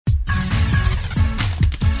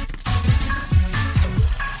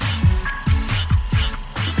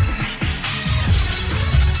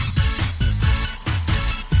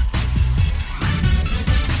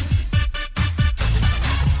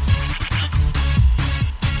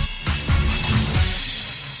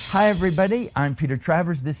Hi, everybody. I'm Peter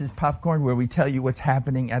Travers. This is Popcorn, where we tell you what's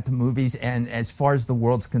happening at the movies. And as far as the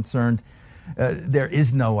world's concerned, there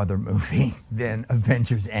is no other movie than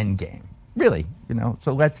Avengers Endgame. Really,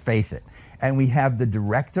 so let's face it. And we have the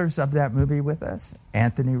directors of that movie with us,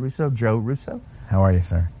 Anthony Russo, Joe Russo. How are you,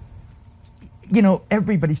 sir?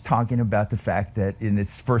 Everybody's talking about the fact that in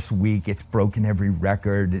its first week, it's broken every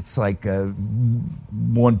record. It's like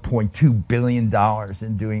 $1.2 billion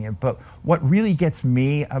in doing it. But what really gets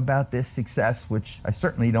me about this success, which I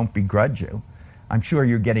certainly don't begrudge you, I'm sure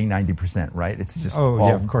you're getting 90%, right? It's just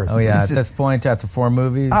yeah, of course. Oh, yeah, at this point, after 4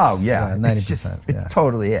 movies? Oh, yeah. 90%. It's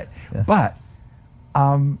totally it. Yeah. But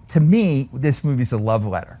to me, this movie's a love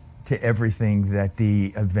letter to everything that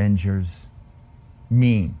the Avengers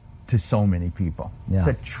mean to so many people. Yeah. It's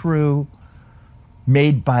a true,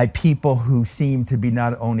 made by people who seem to be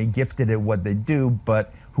not only gifted at what they do,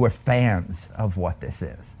 but who are fans of what this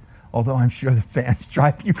is. Although I'm sure the fans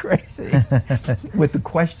drive you crazy with the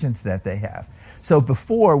questions that they have. So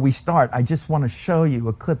before we start, I just want to show you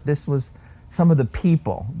a clip. This was some of the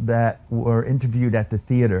people that were interviewed at the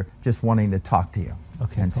theater just wanting to talk to you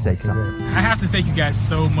and say something. I have to thank you guys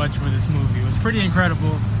so much for this movie. It was pretty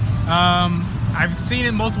incredible. I've seen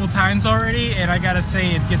it multiple times already, and I gotta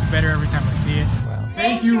say it gets better every time I see it. Wow.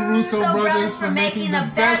 Thank you, Russo brothers, for making the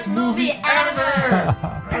best movie ever!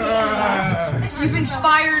 You've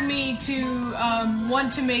inspired me to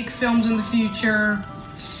want to make films in the future.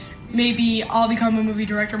 Maybe I'll become a movie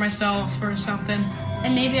director myself or something.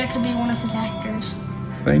 And maybe I could be one of his actors.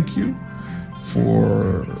 Thank you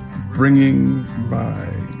for bringing my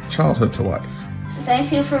childhood to life.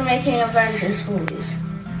 Thank you for making Avengers movies.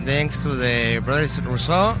 Thanks to the brothers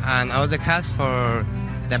Russo and all the cast for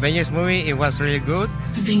the Avengers movie. It was really good.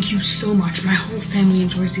 Thank you so much. My whole family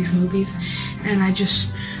enjoys these movies, and I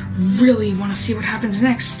just really want to see what happens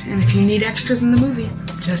next. And if you need extras in the movie,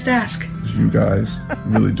 just ask. You guys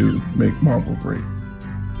really do make Marvel great.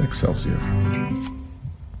 Excelsior.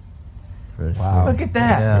 Wow. Look at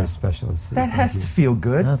that. Very special. That has to feel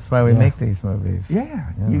good. That's why we make these movies.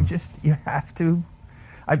 Yeah. You have to.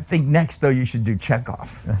 I think next, though, you should do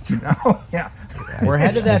Chekhov. Yeah. We're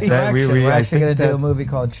headed that direction. We're actually going to do a movie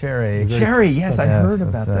called Cherry. Cherry, yes, I heard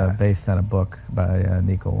about that. Based on a book by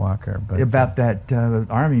Nico Walker. But, about that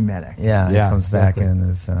army medic. Yeah, he comes back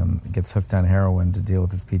and gets hooked on heroin to deal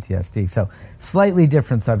with his PTSD. So slightly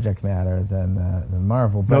different subject matter than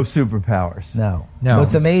Marvel. But no superpowers. No.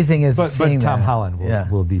 What's amazing is seeing but Tom Holland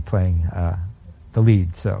will be playing the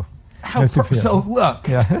lead, so... So look,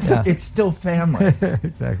 it's still family.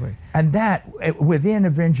 Exactly. And that, within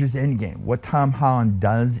Avengers Endgame, what Tom Holland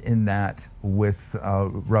does in that with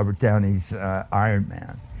Robert Downey's Iron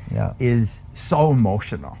Man is so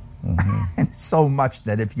emotional. And so much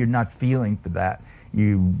that if you're not feeling for that,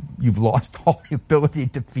 you've lost all the ability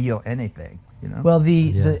to feel anything. Well,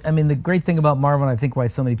 the great thing about Marvel, and I think why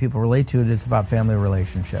so many people relate to it, is about family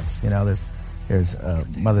relationships. There's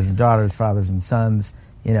mothers and daughters, fathers and sons,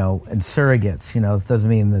 and surrogates. It doesn't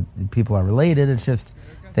mean that people are related. It's just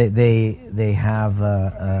they have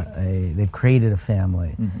they've created a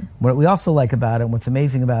family. What we also like about it, and what's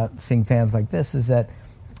amazing about seeing fans like this, is that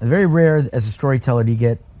it's very rare as a storyteller to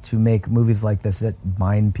get to make movies like this that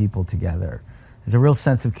bind people together. There's a real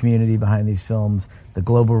sense of community behind these films. The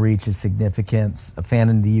global reach is significant. A fan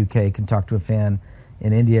in the UK can talk to a fan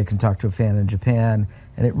in India, can talk to a fan in Japan,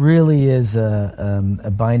 and it really is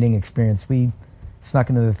a binding experience. We snuck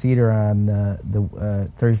into the theater on the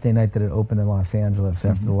Thursday night that it opened in Los Angeles.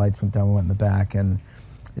 After the lights went down, we went in the back, and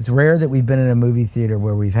it's rare that we've been in a movie theater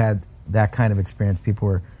where we've had that kind of experience. People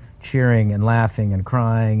were cheering and laughing and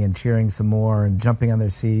crying and cheering some more and jumping on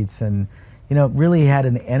their seats, and it really had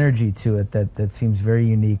an energy to it that seems very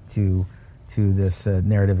unique to this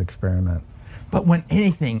narrative experiment. But when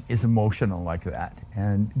anything is emotional like that,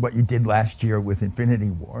 and what you did last year with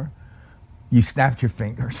Infinity War, you snapped your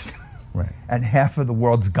fingers. Right. And half of the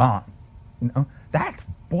world's gone.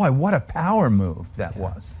 What a power move that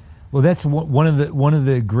was. Well, that's one of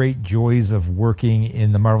the great joys of working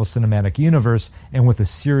in the Marvel Cinematic Universe and with a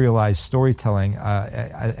serialized storytelling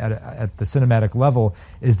at the cinematic level,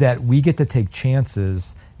 is that we get to take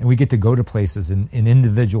chances and we get to go to places in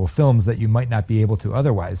individual films that you might not be able to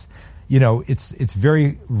otherwise. It's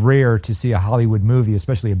very rare to see a Hollywood movie,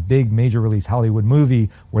 especially a big major release Hollywood movie,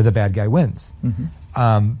 where the bad guy wins.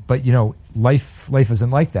 But life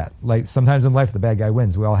isn't like that. Like sometimes in life, the bad guy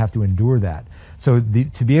wins. We all have to endure that. So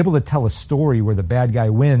to be able to tell a story where the bad guy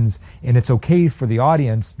wins, and it's okay for the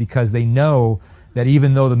audience because they know that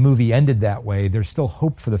even though the movie ended that way, there's still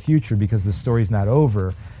hope for the future because the story's not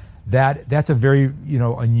over. That's a very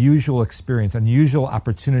unusual experience, unusual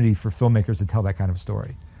opportunity for filmmakers to tell that kind of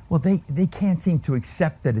story. Well, they can't seem to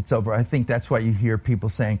accept that it's over. I think that's why you hear people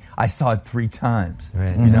saying, I saw it 3 times.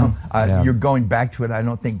 Right. You know, you're going back to it, I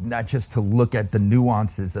don't think, not just to look at the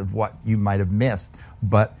nuances of what you might have missed,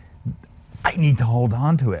 but I need to hold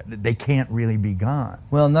on to it. They can't really be gone.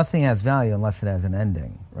 Well, nothing has value unless it has an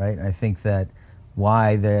ending, right? I think that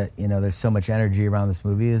why there's so much energy around this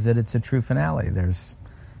movie is that it's a true finale. There's,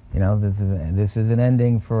 this is an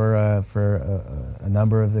ending for a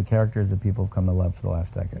number of the characters that people have come to love for the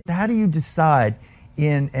last decade. How do you decide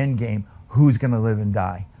in Endgame who's going to live and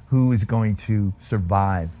die? Who is going to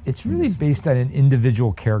survive? It's really based on an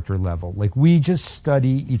individual character level. Like, we just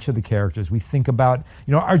study each of the characters. We think about,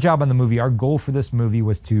 our job on the movie, our goal for this movie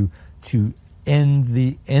was to end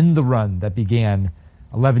the run that began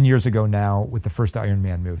 11 years ago now with the first Iron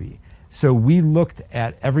Man movie. So we looked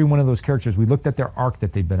at every one of those characters. We looked at their arc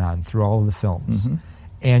that they've been on through all of the films. Mm-hmm.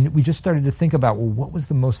 And we just started to think about, well, what was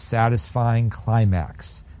the most satisfying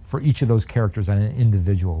climax for each of those characters on an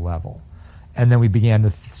individual level? And then we began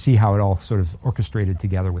to see how it all sort of orchestrated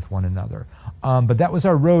together with one another. But that was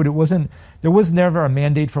our road. There was never a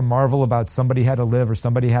mandate from Marvel about somebody had to live or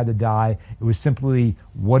somebody had to die. It was simply,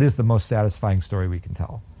 what is the most satisfying story we can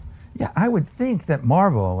tell? Yeah, I would think that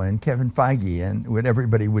Marvel and Kevin Feige and what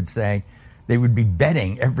everybody would say, they would be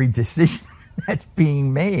betting every decision that's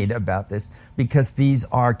being made about this, because these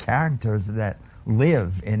are characters that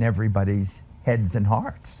live in everybody's heads and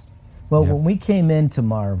hearts. Well, when we came into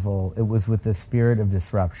Marvel, it was with the spirit of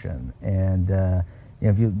disruption. And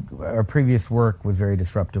our previous work was very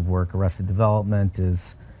disruptive work. Arrested Development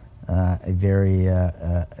is a very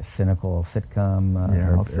cynical sitcom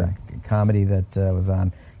or comedy that was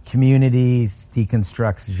on. Community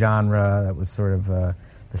deconstructs genre. That was sort of the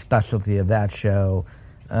specialty of that show.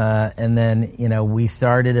 And then, we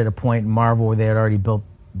started at a point in Marvel where they had already built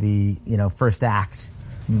the, first act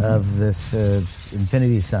of this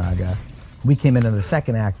Infinity Saga. We came into the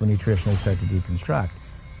second act when you traditionally start to deconstruct.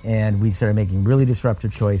 And we started making really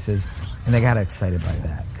disruptive choices, and they got excited by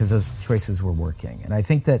that because those choices were working. And I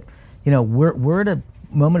think that, we're at a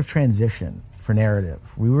moment of transition for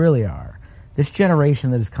narrative. We really are. This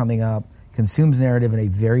generation that is coming up consumes narrative in a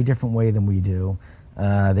very different way than we do.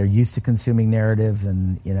 They're used to consuming narrative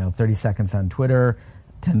in 30 seconds on Twitter,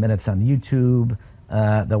 10 minutes on YouTube.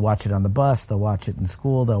 They'll watch it on the bus. They'll watch it in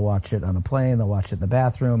school. They'll watch it on a plane. They'll watch it in the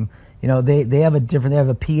bathroom. They have a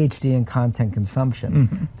PhD in content consumption.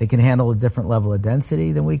 Mm-hmm. They can handle a different level of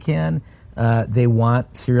density than we can. They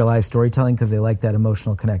want serialized storytelling because they like that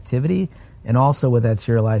emotional connectivity. And also what that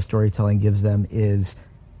serialized storytelling gives them is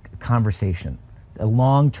conversation, a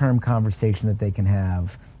long-term conversation that they can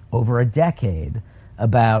have over a decade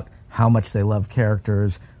about how much they love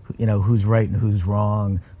characters, who's right and who's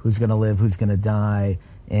wrong, who's going to live, who's going to die.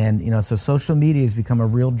 And, so social media has become a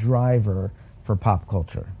real driver for pop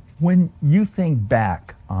culture. When you think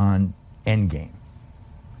back on Endgame,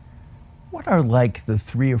 what are like the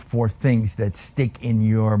 3 or 4 things that stick in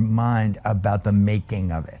your mind about the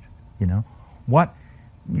making of it? What,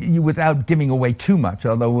 without giving away too much,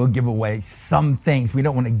 although we'll give away some things we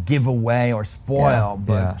don't want to give away or spoil,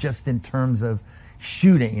 but just in terms of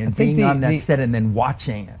shooting and being on that set and then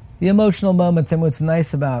watching it. The emotional moments, and what's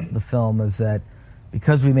nice about the film is that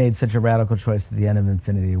because we made such a radical choice at the end of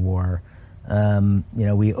Infinity War,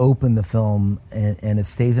 we open the film and it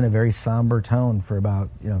stays in a very somber tone for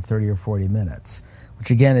about 30 or 40 minutes,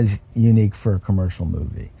 which again is unique for a commercial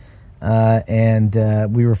movie. And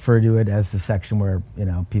we refer to it as the section where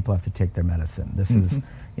people have to take their medicine. This is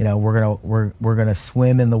we're gonna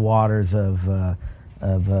swim in the waters of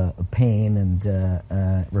pain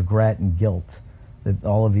and regret and guilt that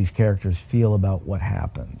all of these characters feel about what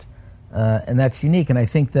happened, and that's unique. And I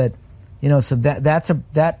think that so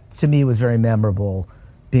that to me was very memorable,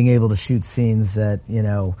 being able to shoot scenes that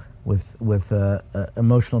with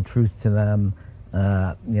emotional truth to them.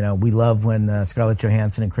 We love when Scarlett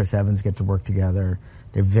Johansson and Chris Evans get to work together.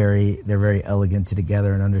 They're very elegant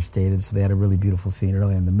together and understated. So they had a really beautiful scene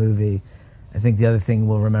early in the movie. I think the other thing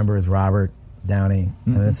we'll remember is Robert Downey,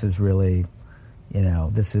 and this is really,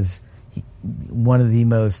 this is one of the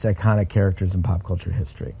most iconic characters in pop culture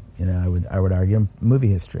history. I would argue movie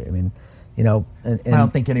history. I mean, and I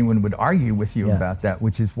don't think anyone would argue with you about that,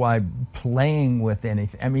 which is why playing with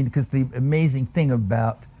anything. I mean, because the amazing thing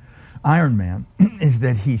about Iron Man is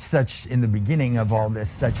that he's such, in the beginning of all this,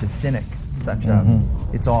 such a cynic, such a,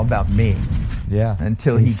 it's all about me. Yeah.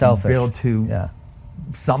 Until he's can build to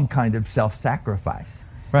some kind of self-sacrifice.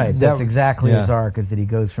 Right. That's exactly his arc, is that he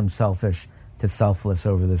goes from selfish to selfless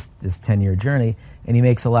over this 10-year journey, and he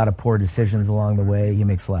makes a lot of poor decisions along the way. He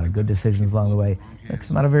makes a lot of good decisions along the way. He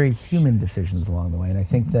makes a lot of very human decisions along the way. And I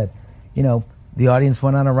think that, the audience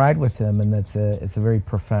went on a ride with him, and it's a very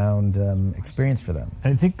profound experience for them.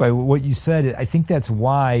 And I think by what you said, I think that's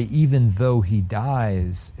why, even though he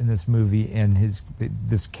dies in this movie, and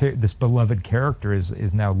this beloved character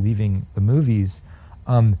is now leaving the movies,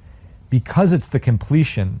 because it's the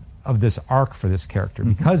completion of this arc for this character,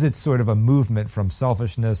 because it's sort of a movement from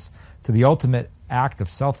selfishness to the ultimate act of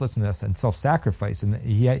selflessness and self-sacrifice, and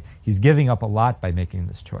he's giving up a lot by making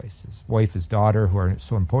this choice. His wife, his daughter, who are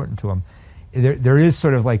so important to him. There is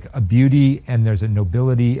sort of like a beauty, and there's a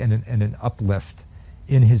nobility and an uplift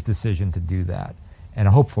in his decision to do that, and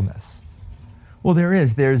a hopefulness. Well, there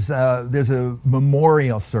is. There's a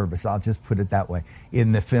memorial service, I'll just put it that way,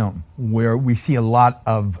 in the film, where we see a lot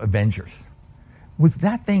of Avengers. Was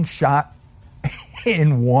that thing shot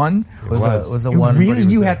in one? It was a one. Really?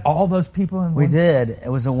 You had all those people in one? We did. It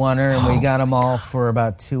was a oneer, and we got them all for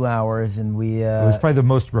about 2 hours, and we... it was probably the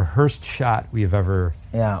most rehearsed shot we have ever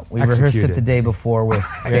we rehearsed it the day before with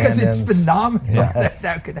because it's phenomenal yes.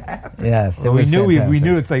 that could happen. Yes, well, we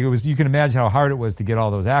knew it's like it was. You can imagine how hard it was to get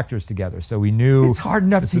all those actors together. So we knew it's hard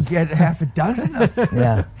enough to get half a dozen of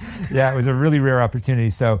them. Yeah, it was a really rare opportunity.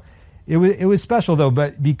 So it was special though,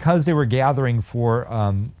 but because they were gathering for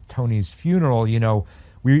Tony's funeral,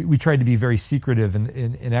 we tried to be very secretive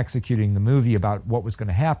in executing the movie about what was going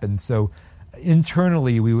to happen. So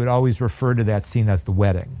internally, we would always refer to that scene as the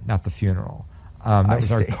wedding, not the funeral. That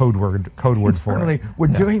was our code word for it. We're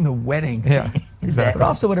doing the wedding scene. Yeah, exactly. But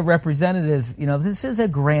also what it represented is, this is a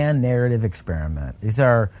grand narrative experiment. These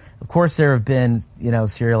are, of course, there have been,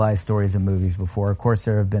 serialized stories in movies before. Of course,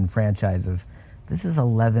 there have been franchises. This is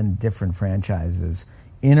 11 different franchises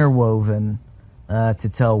interwoven to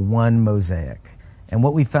tell one mosaic. And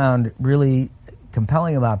what we found really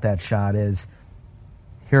compelling about that shot is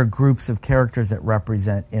here are groups of characters that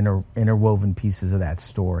represent interwoven pieces of that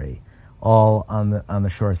story, all on the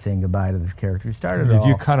shore saying goodbye to this character who started it all. If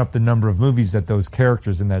you count up the number of movies that those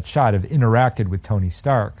characters in that shot have interacted with Tony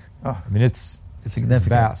Stark, I mean, it's significant,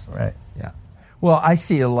 vast. Right. Yeah. Well, I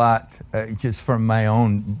see a lot, just from my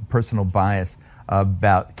own personal bias,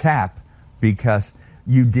 about Cap, because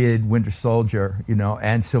you did Winter Soldier,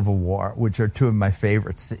 and Civil War, which are two of my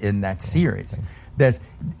favorites in that series. There's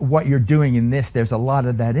what you're doing in this. There's a lot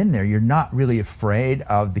of that in there. You're not really afraid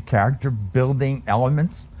of the character building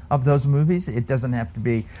elements of those movies. It doesn't have to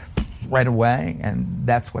be right away, and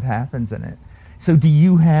that's what happens in it. So do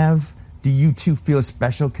you two feel a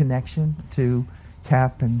special connection to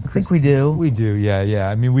Cap and Chris? I think we do. We do, yeah.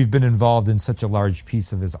 I mean, we've been involved in such a large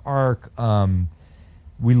piece of his arc.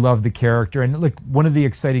 We love the character. And look, one of the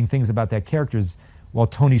exciting things about that character is while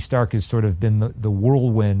Tony Stark has sort of been the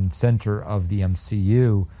whirlwind center of the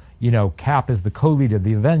MCU, Cap is the co-lead of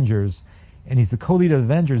the Avengers. And he's the co-lead of the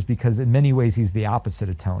Avengers because in many ways he's the opposite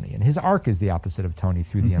of Tony. And his arc is the opposite of Tony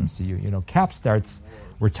through the MCU. Cap starts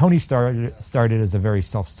where Tony started as a very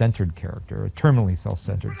self-centered character, a terminally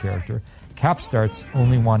self-centered character. Cap starts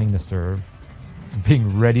only wanting to serve,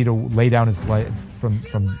 being ready to lay down his life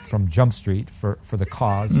from Jump Street for the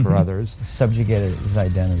cause, for others. Subjugated his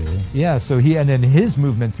identity. Yeah, so and then his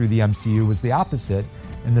movement through the MCU was the opposite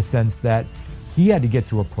in the sense that he had to get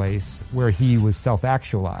to a place where he was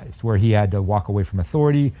self-actualized, where he had to walk away from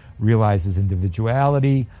authority, realize his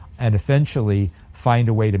individuality, and eventually find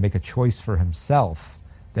a way to make a choice for himself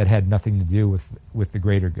that had nothing to do with the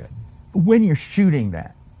greater good. When you're shooting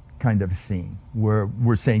that kind of a scene where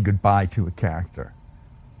we're saying goodbye to a character,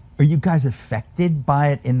 are you guys affected by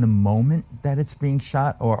it in the moment that it's being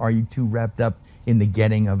shot, or are you too wrapped up in the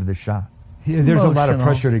getting of the shot? Yeah, there's a lot of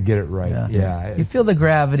pressure to get it right. Yeah. You feel the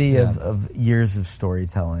gravity of years of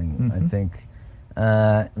storytelling, I think.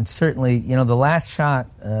 And certainly, the last shot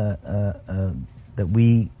the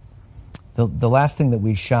last thing that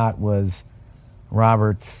we shot was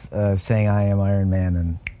Robert saying, "I am Iron Man,"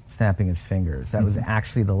 and snapping his fingers. That was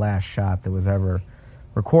actually the last shot that was ever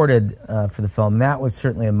recorded for the film. And that was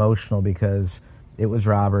certainly emotional because it was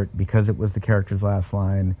Robert, because it was the character's last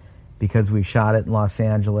line, because we shot it in Los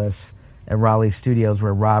Angeles at Raleigh Studios,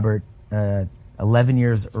 where Robert, 11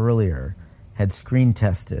 years earlier, had screen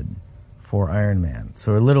tested for Iron Man.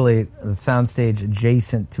 So we're literally the soundstage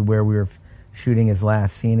adjacent to where we were shooting his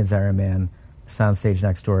last scene as Iron Man. Soundstage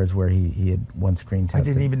next door is where he had one screen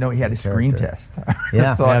tested. I didn't even know he had a screen test.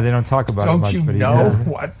 Yeah. They don't talk about it much. Don't you but know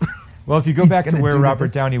what? Well, if you go back to where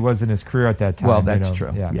Robert Downey was in his career at that time. Well, that's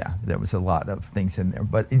true. Yeah, there was a lot of things in there.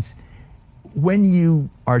 But it's when you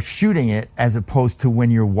are shooting it as opposed to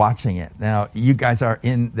when you're watching it. Now, you guys are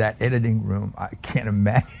in that editing room. I can't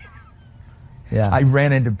imagine. Yeah. I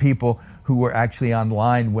ran into people who were actually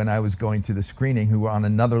online when I was going to the screening, who were on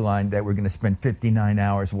another line that were going to spend 59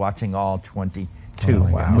 hours watching all 20 2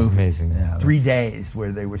 wow. movies. Amazing. Yeah, 3 days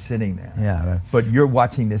where they were sitting there. Yeah, but you're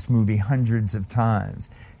watching this movie hundreds of times.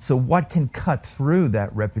 So what can cut through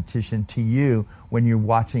that repetition to you when you're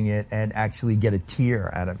watching it and actually get a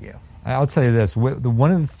tear out of you? I'll tell you this: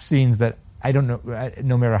 one of the scenes that I don't know,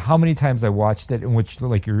 no matter how many times I watched it, in which,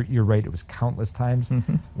 like you're right, it was countless times,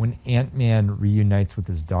 when Ant-Man reunites with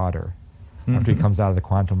his daughter after he comes out of the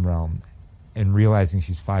quantum realm and realizing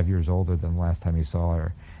she's 5 years older than the last time he saw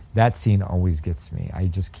her. That scene always gets me. I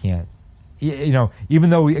just can't. You know, even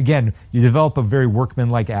though, again, you develop a very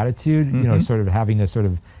workmanlike attitude, you know, sort of having a sort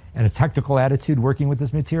of, and a technical attitude working with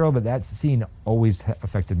this material, but that scene always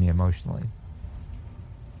affected me emotionally.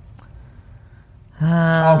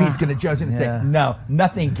 He's going to judge and say, no,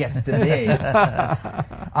 nothing gets to me.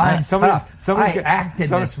 I'm tough. I act in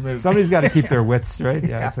this movie. Somebody's got to keep their wits, right?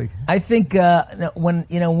 Yeah. It's like, I think when,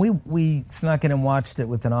 you know, we snuck in and watched it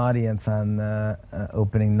with an audience on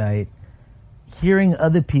opening night, hearing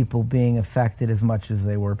other people being affected as much as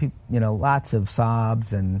they were, you know, lots of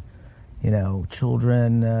sobs and, you know,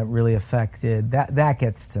 children really affected. That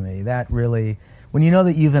gets to me. That really, when you know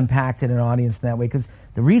that you've impacted an audience in that way, because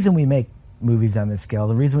the reason we make movies on this scale,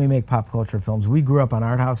 the reason we make pop culture films, we grew up on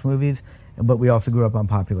art house movies, but we also grew up on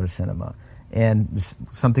popular cinema. And there's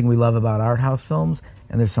something we love about art house films,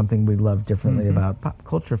 and there's something we love differently about pop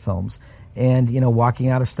culture films. And, you know, walking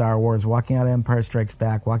out of Star Wars, walking out of Empire Strikes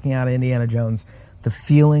Back, walking out of Indiana Jones, the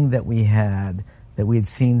feeling that we had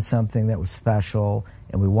seen something that was special,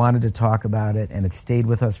 and we wanted to talk about it, and it stayed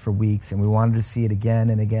with us for weeks, and we wanted to see it again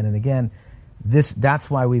and again and again. That's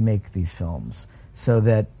why we make these films, so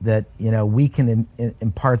that you know, we can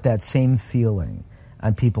impart that same feeling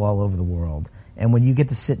on people all over the world. And when you get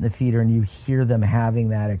to sit in the theater and you hear them having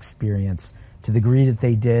that experience to the degree that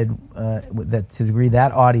they did, to the degree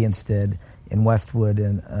that audience did in Westwood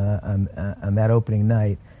and on that opening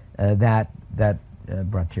night, that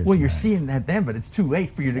brought tears. Well, to you're my eyes. seeing that then, but it's too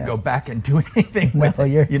late for you to go back and do anything with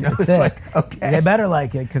it. You know, it's it. like, okay, they better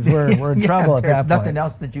like it, because we're in trouble at that point. There's nothing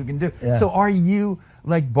else that you can do. Yeah. So are you,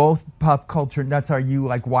 like both pop culture nuts, are you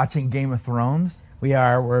like watching Game of Thrones? We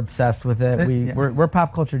are. We're obsessed with it. We're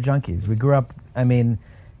pop culture junkies. We grew up, I mean,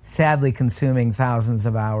 sadly consuming thousands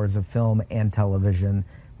of hours of film and television,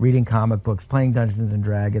 reading comic books, playing Dungeons and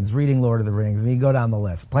Dragons, reading Lord of the Rings. I mean, you go down the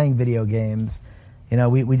list, playing video games. You know,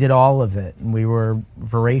 we did all of it, and we were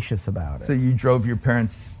voracious about it. So you drove your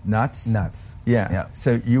parents nuts? Nuts. Yeah.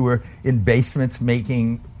 So you were in basements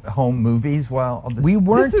making home movies while we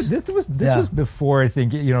weren't. This was before, I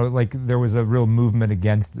think, you know, like there was a real movement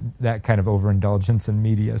against that kind of overindulgence in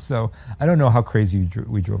media. So I don't know how crazy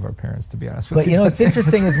we drove our parents, to be honest with you. But you know, what's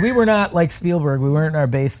interesting is we were not like Spielberg. We weren't in our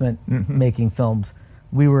basement making films.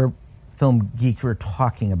 We were film geeks. We were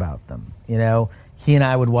talking about them. You know, he and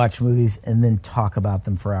I would watch movies and then talk about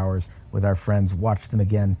them for hours with our friends. Watch them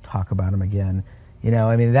again, talk about them again. You know,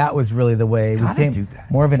 I mean, that was really the way we came.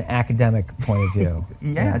 More of an academic point of view.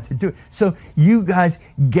 To do it. So you guys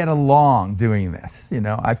get along doing this. You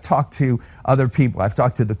know, I've talked to other people. I've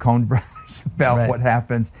talked to the Coen brothers about what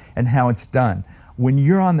happens and how it's done. When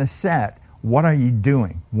you're on the set, what are you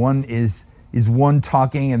doing? One is one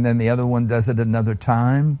talking and then the other one does it another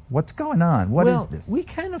time? What's going on? What is this? We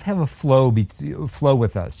kind of have a flow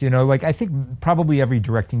with us. You know, like I think probably every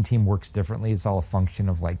directing team works differently. It's all a function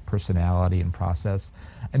of like personality and process.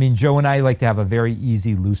 I mean, Joe and I like to have a very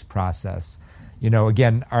easy, loose process. You know,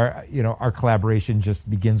 again, our collaboration just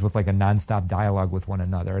begins with like a nonstop dialogue with one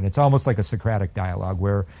another, and it's almost like a Socratic dialogue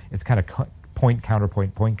where it's kind of point,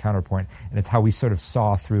 counterpoint, and it's how we sort of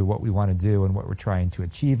saw through what we want to do and what we're trying to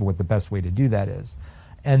achieve and what the best way to do that is.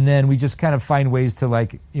 And then we just kind of find ways to,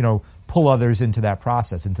 like, you know, pull others into that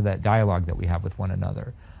process, into that dialogue that we have with one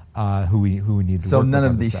another, who we need to So work none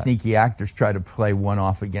with of these sneaky actors try to play one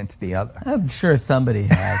off against the other. I'm sure somebody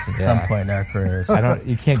has at some point in our careers.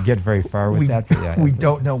 You can't get very far with that. We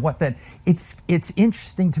don't know what that. It's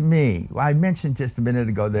interesting to me. I mentioned just a minute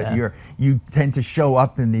ago that you tend to show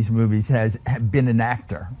up in these movies have been an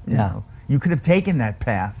actor. You know. You could have taken that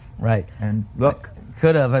path. Right. And look.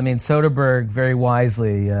 Could have. I mean, Soderbergh, very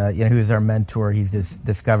wisely, you know, he was our mentor. He's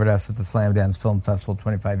discovered us at the Slamdance Film Festival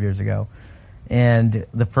 25 years ago. And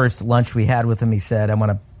the first lunch we had with him, he said, "I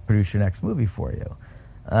want to produce your next movie for you."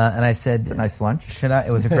 And I said, "It's a nice lunch." Should I?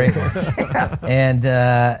 It was a great lunch. And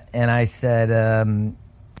I said,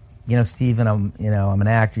 "You know, Steven, I'm an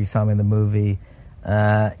actor. You saw me in the movie.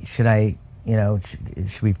 Should I,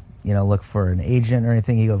 should we, look for an agent or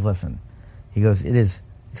anything?" He goes, "Listen," he goes,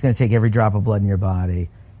 it's going to take every drop of blood in your body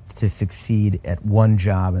to succeed at one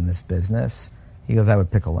job in this business." He goes, "I would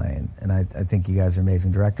pick a lane, and I think you guys are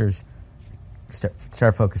amazing directors.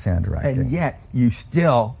 Start focusing on directing." And yet, you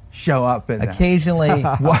still show up in occasionally.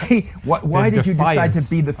 Why did you decide to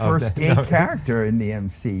be the first gay character in the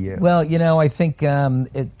MCU? Well, I think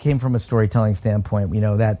it came from a storytelling standpoint.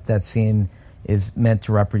 That scene is meant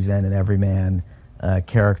to represent an everyman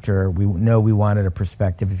character. We know we wanted a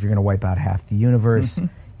perspective. If you're going to wipe out half the universe,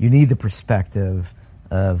 you need the perspective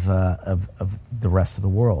of the rest of the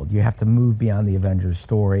world. You have to move beyond the Avengers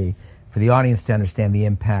story for the audience to understand the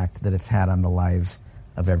impact that it's had on the lives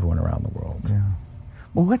of everyone around the world. Yeah.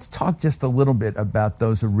 Well, let's talk just a little bit about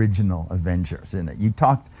those original Avengers in it. You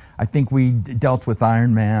talked, I think we dealt with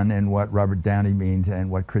Iron Man and what Robert Downey means and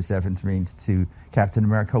what Chris Evans means to Captain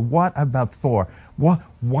America. What about Thor?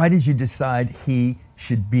 Why did you decide he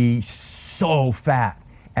should be so fat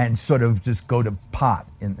and sort of just go to pot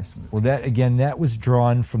in this movie? Well, that was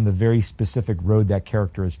drawn from the very specific road that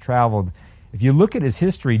character has traveled. If you look at his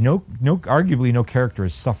history, arguably no character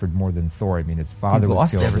has suffered more than Thor. I mean, his father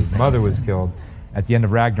was killed, his mother was killed. At the end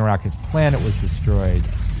of Ragnarok, his planet was destroyed.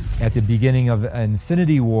 At the beginning of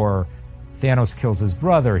Infinity War, Thanos kills his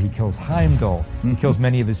brother. He kills Heimdall. He kills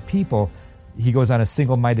many of his people. He goes on a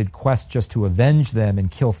single-minded quest just to avenge them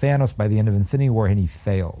and kill Thanos by the end of Infinity War, and he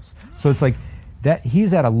fails. So it's like that.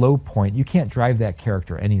 He's at a low point. You can't drive that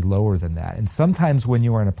character any lower than that. And sometimes when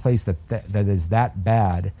you are in a place that is that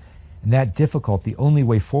bad and that difficult, the only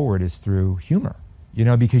way forward is through humor.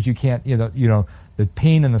 Because you can't, the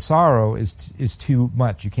pain and the sorrow is too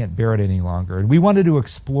much. You can't bear it any longer. And we wanted to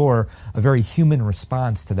explore a very human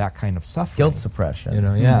response to that kind of suffering. Guilt suppression.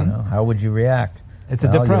 How would you react? It's you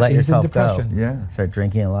let yourself depression. Go. Yeah. Start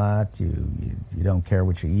drinking a lot. You don't care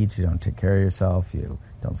what you eat. You don't take care of yourself. You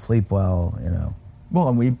don't sleep well. Well,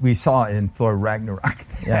 and we saw in Thor Ragnarok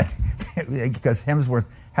that because Hemsworth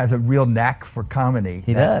has a real knack for comedy.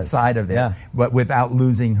 He does. Side of it, but without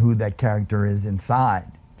losing who that character is inside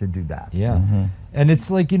to do that. Yeah. And it's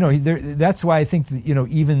like, that's why I think that,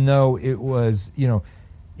 even though it was,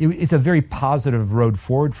 it's a very positive road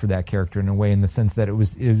forward for that character in a way, in the sense that it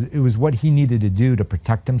was what he needed to do to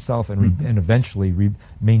protect himself and eventually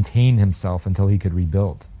maintain himself until he could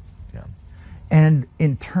rebuild. Yeah. And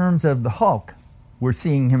in terms of the Hulk, we're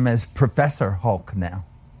seeing him as Professor Hulk now.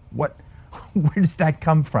 Where does that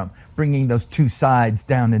come from? Bringing those two sides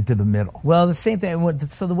down into the middle. Well, the same thing.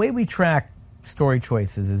 So the way we track story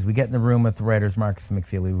choices is we get in the room with the writers, Marcus and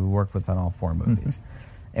McFeely, we worked with on all 4 movies.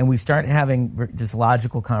 And we start having just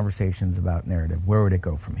logical conversations about narrative. Where would it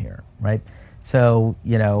go from here, right? So,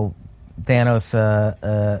 Thanos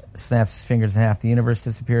snaps his fingers in half, the universe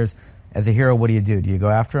disappears. As a hero, what do? Do you go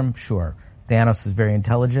after him? Sure. Thanos is very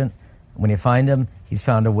intelligent. When you find him, he's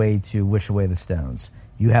found a way to wish away the stones.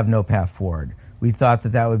 You have no path forward. We thought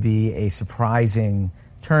that would be a surprising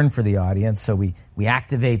turn for the audience, so we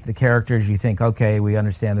activate the characters. You think, okay, we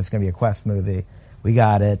understand this is going to be a quest movie. We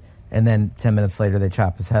got it. And then 10 minutes later, they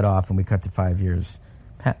chop his head off, and we cut to 5 years.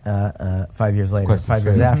 5 years later, 5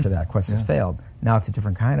 years after that, quest has failed. Now it's a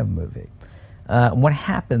different kind of movie. What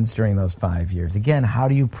happens during those 5 years? Again, how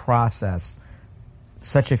do you process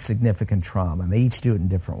such a significant trauma? And they each do it in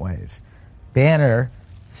different ways. Banner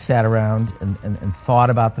sat around and thought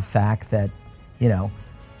about the fact that,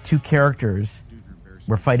 2 characters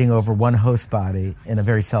were fighting over one host body in a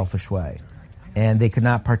very selfish way. And they could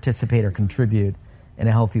not participate or contribute in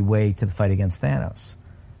a healthy way to the fight against Thanos.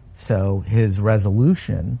 So his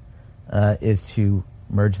resolution is to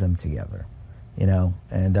merge them together,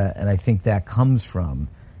 and I think that comes from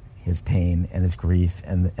his pain and his grief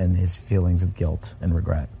and his feelings of guilt and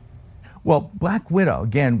regret. Well, Black Widow,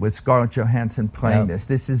 again, with Scarlett Johansson playing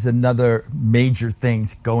this is another major thing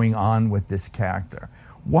going on with this character.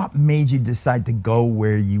 What made you decide to go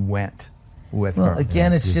where you went with her? Well,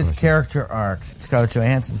 again, it's just character arcs. Scarlett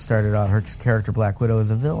Johansson started out, her character Black Widow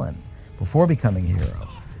as a villain before becoming a hero.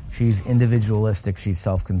 She's individualistic, she's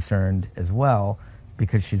self-concerned as well,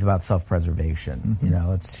 because she's about self-preservation.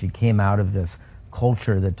 She came out of this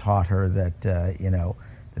culture that taught her that,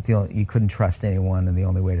 you couldn't trust anyone, and the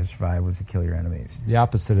only way to survive was to kill your enemies. The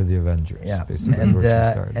opposite of the Avengers. Yeah,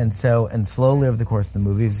 and slowly over the course of the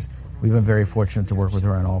movies, we've been very fortunate to work with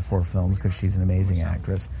her on all 4 films because she's an amazing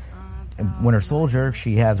actress. And Winter Soldier,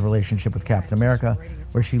 she has a relationship with Captain America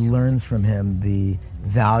where she learns from him the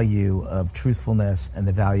value of truthfulness and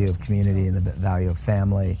the value of community and the value of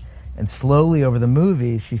family. And slowly over the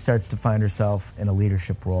movie, she starts to find herself in a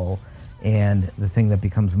leadership role. And the thing that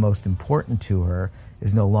becomes most important to her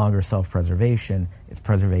is no longer self-preservation, it's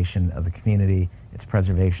preservation of the community, it's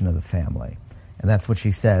preservation of the family. And that's what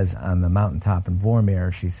she says on the mountaintop in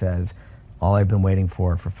Vormir. She says, all I've been waiting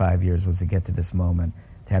for 5 years was to get to this moment,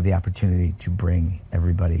 to have the opportunity to bring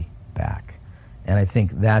everybody back. And I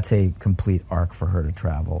think that's a complete arc for her to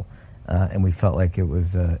travel. and we felt like it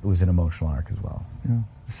was an emotional arc as well. Yeah.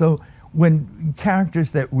 So when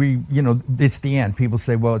characters that it's the end. People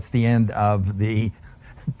say, well, it's the end of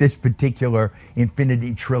this particular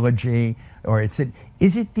Infinity trilogy, or is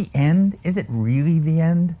it the end? Is it really the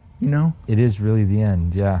end? It is really the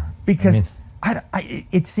end. Yeah, because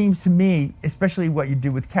it seems to me, especially what you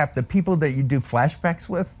do with Cap, the people that you do flashbacks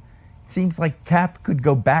with, it seems like Cap could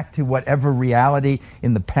go back to whatever reality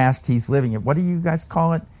in the past he's living in. What do you guys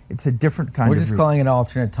call it? It's a different kind of... We're just calling it an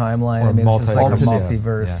alternate timeline. It's just like a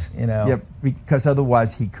multiverse, Yeah, because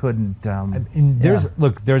otherwise he couldn't...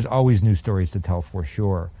 There's always new stories to tell for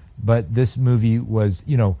sure. But this movie was,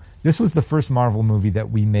 this was the first Marvel movie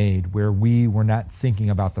that we made where we were not thinking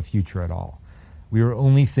about the future at all. We were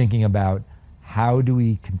only thinking about how do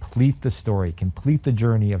we complete the story, complete the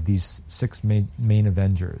journey of these 6 main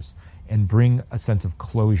Avengers, and bring a sense of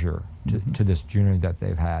closure to this journey that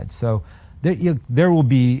they've had. So there will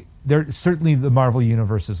be certainly the Marvel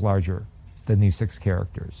universe is larger than these 6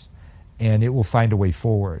 characters, and it will find a way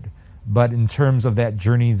forward. But in terms of that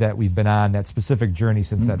journey that we've been on, that specific journey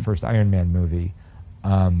since that first Iron Man movie,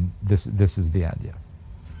 this is the end. Yeah.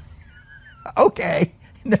 Okay.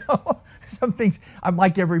 Some things, I'm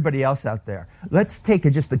like everybody else out there. Let's take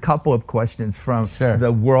just a couple of questions from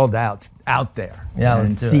the world out there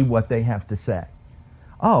and see what they have to say.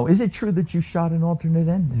 Oh, is it true that you shot an alternate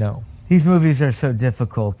ending? No. These movies are so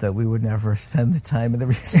difficult that we would never spend the time and the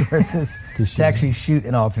resources to actually shoot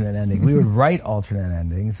an alternate ending. We would write alternate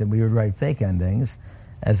endings, and we would write fake endings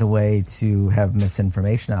as a way to have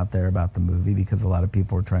misinformation out there about the movie, because a lot of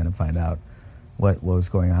people were trying to find out what was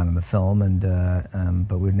going on in the film, and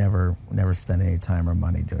but we'd never spend any time or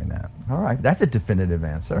money doing that. All right, that's a definitive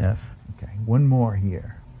answer. Yes. Okay, one more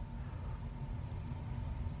here.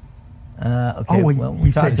 Okay, we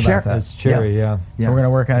talked about that. It's Cherry, yeah. So we're going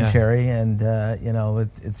to work on Cherry, and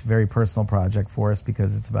it's a very personal project for us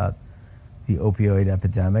because it's about the opioid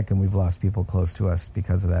epidemic, and we've lost people close to us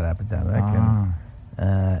because of that epidemic.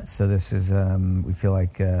 And so this is, we feel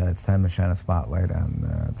like it's time to shine a spotlight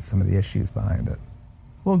on some of the issues behind it.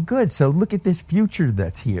 Well, good. So look at this future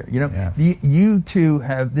that's here. You two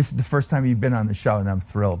have, this is the first time you've been on the show, and I'm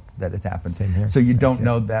thrilled that it happened. Same here. So you don't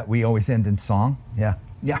know that we always end in song? Yeah.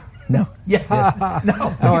 Yeah. No. Yeah.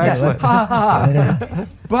 No. Oh, excellent.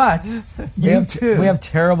 But we have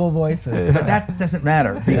terrible voices. But that doesn't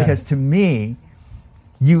matter, because to me,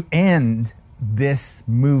 you end this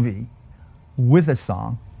movie with a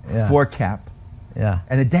song for Cap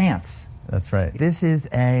and a dance. That's right. This is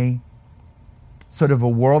a sort of a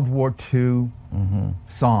World War II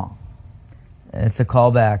song. And it's a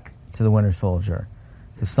callback to The Winter Soldier.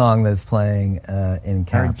 It's a song that's playing in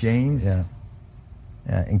Cap's... Eric James? Yeah.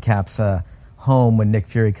 In Cap's home when Nick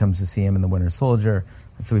Fury comes to see him in The Winter Soldier.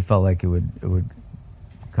 And so we felt like it would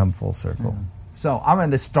come full circle. Yeah. So I'm going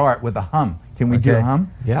to start with a hum. Can we do a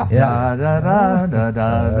hum? Yeah. Da da da da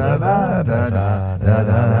da da da da da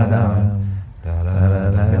da da.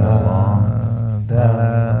 It's been a long.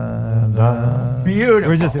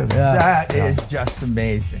 Beautiful. That is just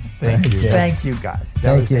amazing. Thank you. Thank you, guys.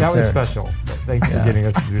 That was special. Thanks for getting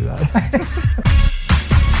us to do that.